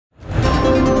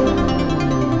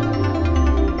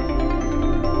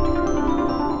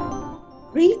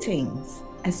Greetings.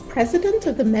 As President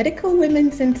of the Medical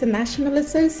Women's International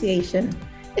Association,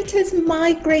 it is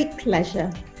my great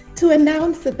pleasure to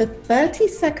announce that the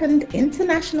 32nd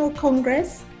International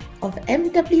Congress of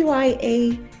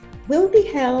MWIA will be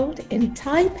held in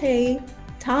Taipei,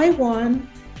 Taiwan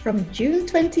from June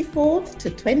 24th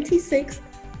to 26th,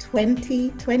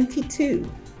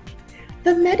 2022.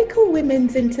 The Medical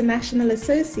Women's International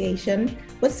Association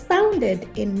was founded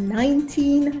in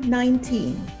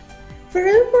 1919. For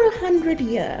over 100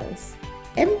 years,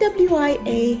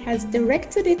 MWIA has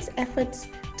directed its efforts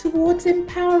towards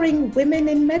empowering women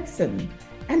in medicine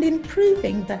and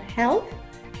improving the health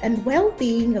and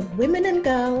well-being of women and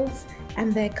girls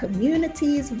and their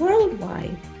communities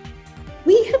worldwide.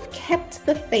 We have kept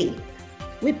the faith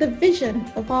with the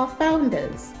vision of our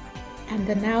founders and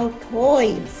are now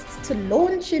poised to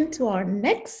launch into our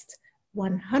next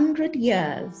 100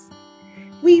 years.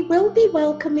 We will be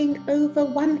welcoming over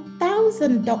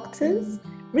 1,000 doctors,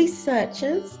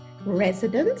 researchers,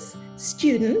 residents,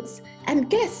 students, and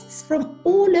guests from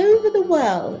all over the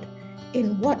world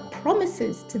in what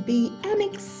promises to be an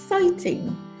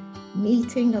exciting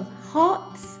meeting of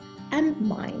hearts and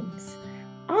minds.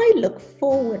 I look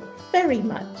forward very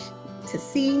much to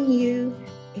seeing you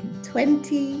in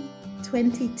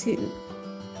 2022.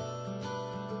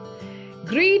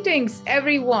 Greetings,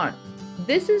 everyone.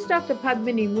 This is Dr.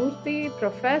 Padmini Murthy,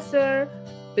 professor,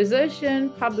 physician,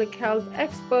 public health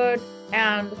expert,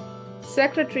 and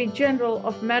Secretary General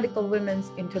of Medical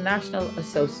Women's International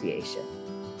Association.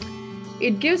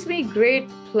 It gives me great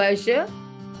pleasure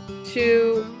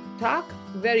to talk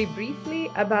very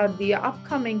briefly about the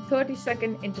upcoming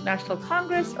 32nd International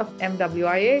Congress of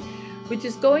MWIA, which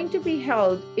is going to be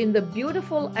held in the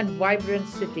beautiful and vibrant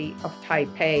city of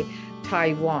Taipei,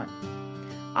 Taiwan.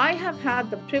 I have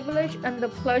had the privilege and the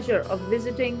pleasure of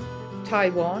visiting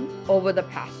Taiwan over the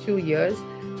past 2 years,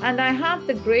 and I have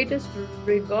the greatest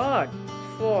regard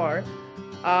for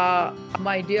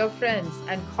my dear friends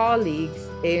and colleagues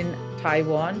in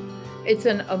Taiwan. It's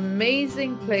an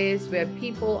amazing place where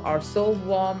people are so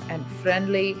warm and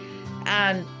friendly,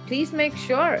 and please make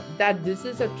sure that this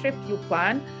is a trip you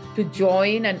plan to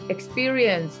join and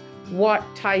experience what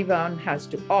Taiwan has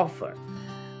to offer.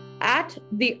 At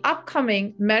the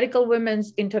upcoming Medical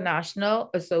Women's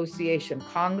International Association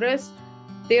Congress,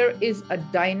 there is a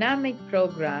dynamic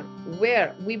program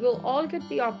where we will all get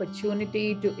the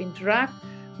opportunity to interact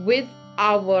with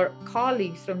our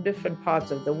colleagues from different parts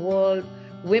of the world,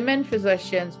 women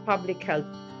physicians, public health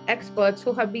experts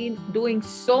who have been doing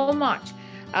so much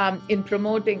in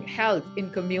promoting health in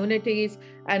communities,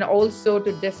 and also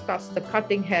to discuss the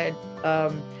cutting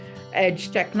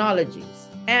edge technologies.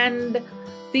 And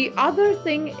the other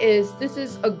thing is, this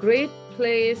is a great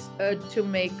place to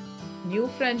make new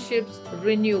friendships,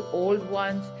 renew old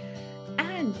ones.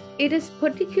 And it is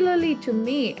particularly to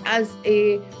me as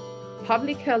a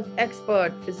public health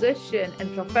expert, physician,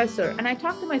 and professor, and I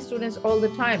talk to my students all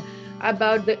the time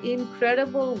about the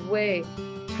incredible way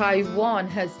Taiwan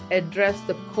has addressed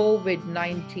the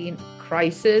COVID-19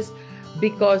 crisis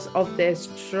because of their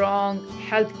strong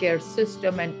healthcare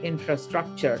system and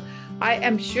infrastructure. I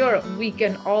am sure we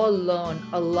can all learn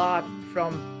a lot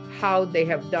from how they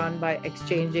have done by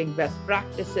exchanging best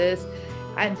practices.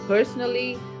 And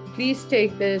personally, please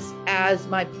take this as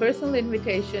my personal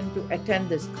invitation to attend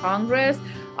this Congress.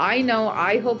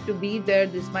 I hope to be there.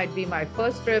 This might be my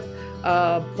first trip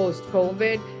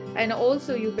post-COVID. And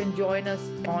also you can join us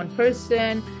on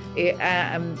person,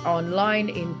 online,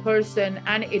 in person,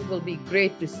 and it will be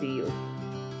great to see you.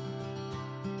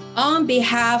 On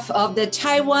behalf of the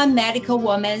Taiwan Medical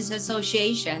Women's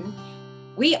Association,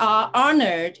 we are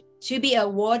honored to be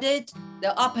awarded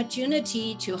the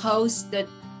opportunity to host the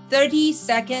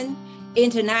 32nd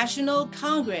International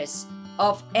Congress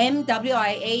of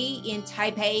MWIA in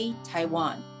Taipei,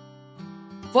 Taiwan.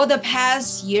 For the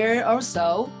past year or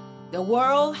so, the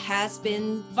world has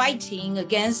been fighting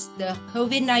against the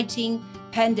COVID-19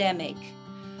 pandemic.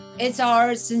 It's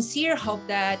our sincere hope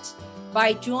that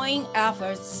by joint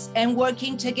efforts and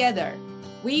working together,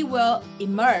 we will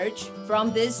emerge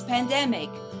from this pandemic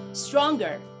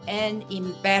stronger and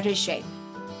in better shape.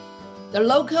 The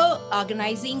local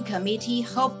organizing committee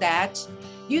hope that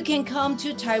you can come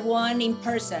to Taiwan in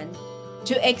person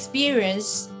to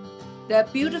experience the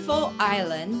beautiful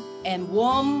island and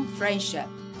warm friendship.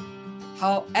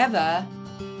 However,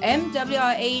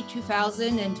 MWIA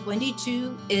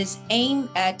 2022 is aimed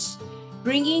at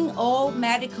bringing all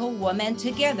medical women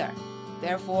together.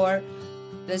 Therefore,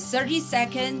 the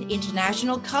 32nd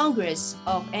International Congress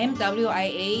of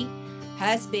MWIA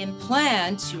has been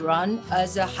planned to run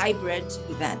as a hybrid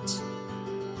event.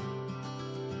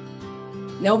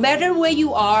 No matter where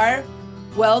you are,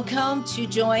 welcome to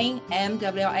join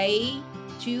MWIA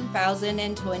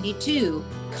 2022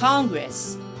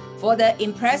 Congress for the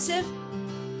impressive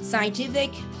scientific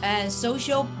and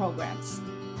social programs.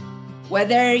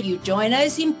 Whether you join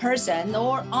us in person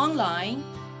or online,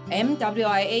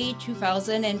 MWIA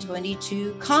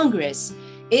 2022 Congress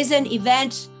is an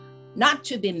event not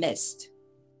to be missed.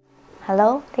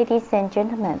 Hello, ladies and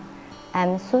gentlemen.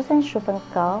 I'm Susan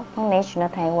Shufen-Gao from National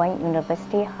Taiwan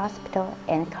University Hospital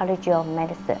and College of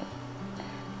Medicine.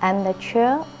 I'm the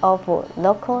chair of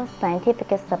Local Scientific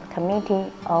Subcommittee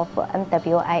of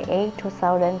MWIA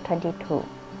 2022.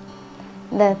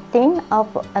 The theme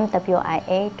of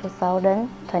MWIA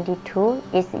 2022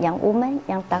 is Young Woman,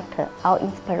 Young Doctor, Our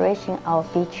Inspiration, Our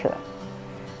Future.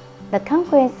 The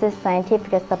Congress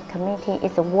Scientific Subcommittee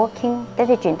is working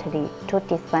diligently to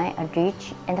design a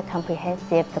rich and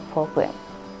comprehensive program.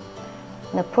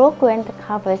 The program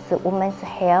covers women's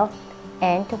health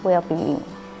and well-being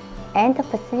and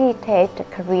facilitates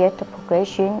career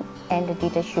progression and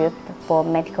leadership for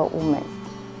medical women.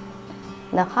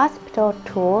 The hospital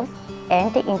tours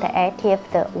and interactive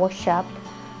workshops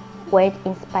will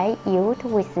inspire you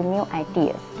with new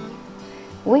ideas.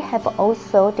 We have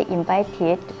also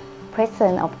invited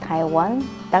President of Taiwan,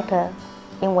 Dr.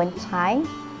 Ing-wen Tsai,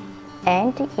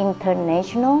 and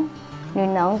international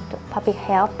renowned public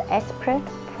health expert,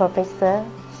 Professor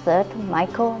Sir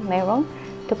Michael Meron,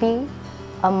 to be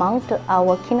among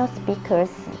our keynote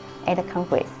speakers at the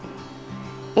Congress.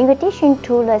 In addition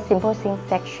to the symposium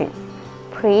sections,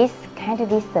 please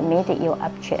kindly submit your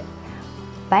abstract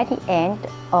by the end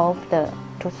of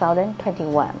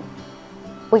 2021.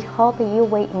 We hope you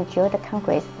will enjoy the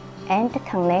Congress and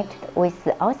connect with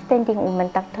outstanding women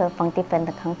doctors from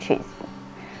different countries.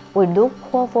 We look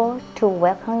forward to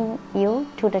welcoming you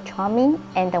to the charming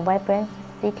and vibrant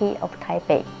city of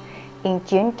Taipei in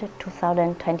June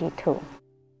 2022.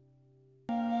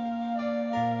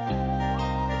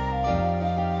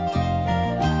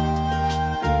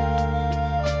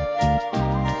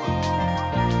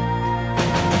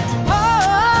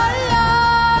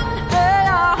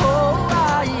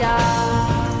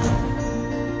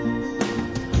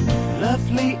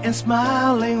 And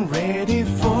smiling, ready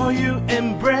for you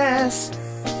embrace.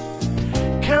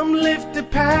 Come live the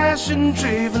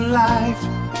passion-driven life.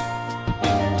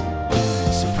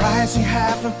 Surprising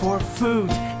heaven for food,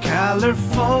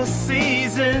 colorful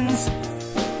seasons.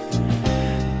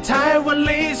 Taiwan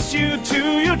leads you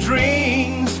to your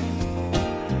dreams.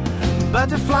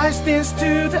 Butterflies dance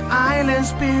to the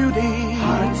island's beauty.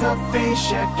 Heart of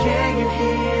Asia, can you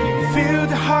hear? Feel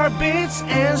the heartbeats,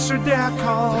 answer their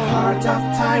call. The heart of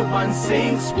Taiwan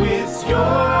sings with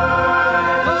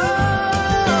yours.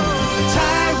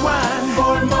 Taiwan,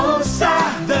 Formosa,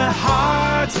 the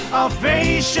heart of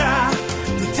Asia.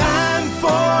 The time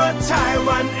for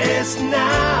Taiwan is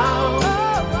now.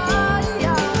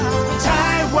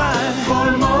 Taiwan,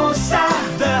 Formosa,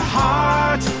 the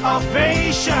heart of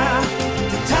Asia.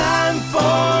 The time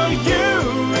for you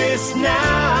is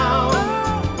now.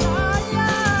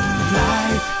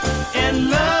 Life and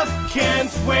love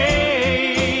can't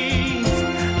wait.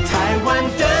 Taiwan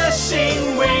的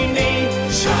心为你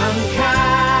敞开。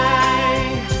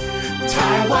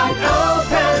Taiwan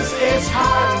opens its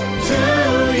heart to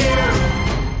you.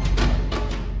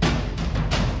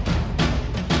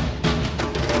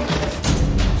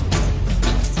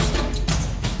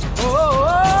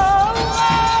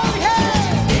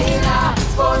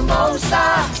 Formosa,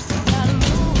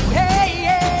 hey,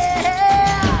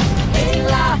 yeah, hey,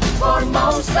 la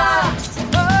Formosa,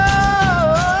 oh,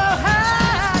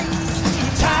 hi.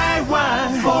 Taiwan,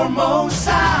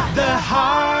 Formosa, the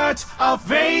heart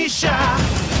of Asia.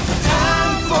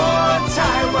 Time for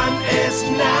Taiwan is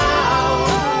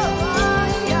now.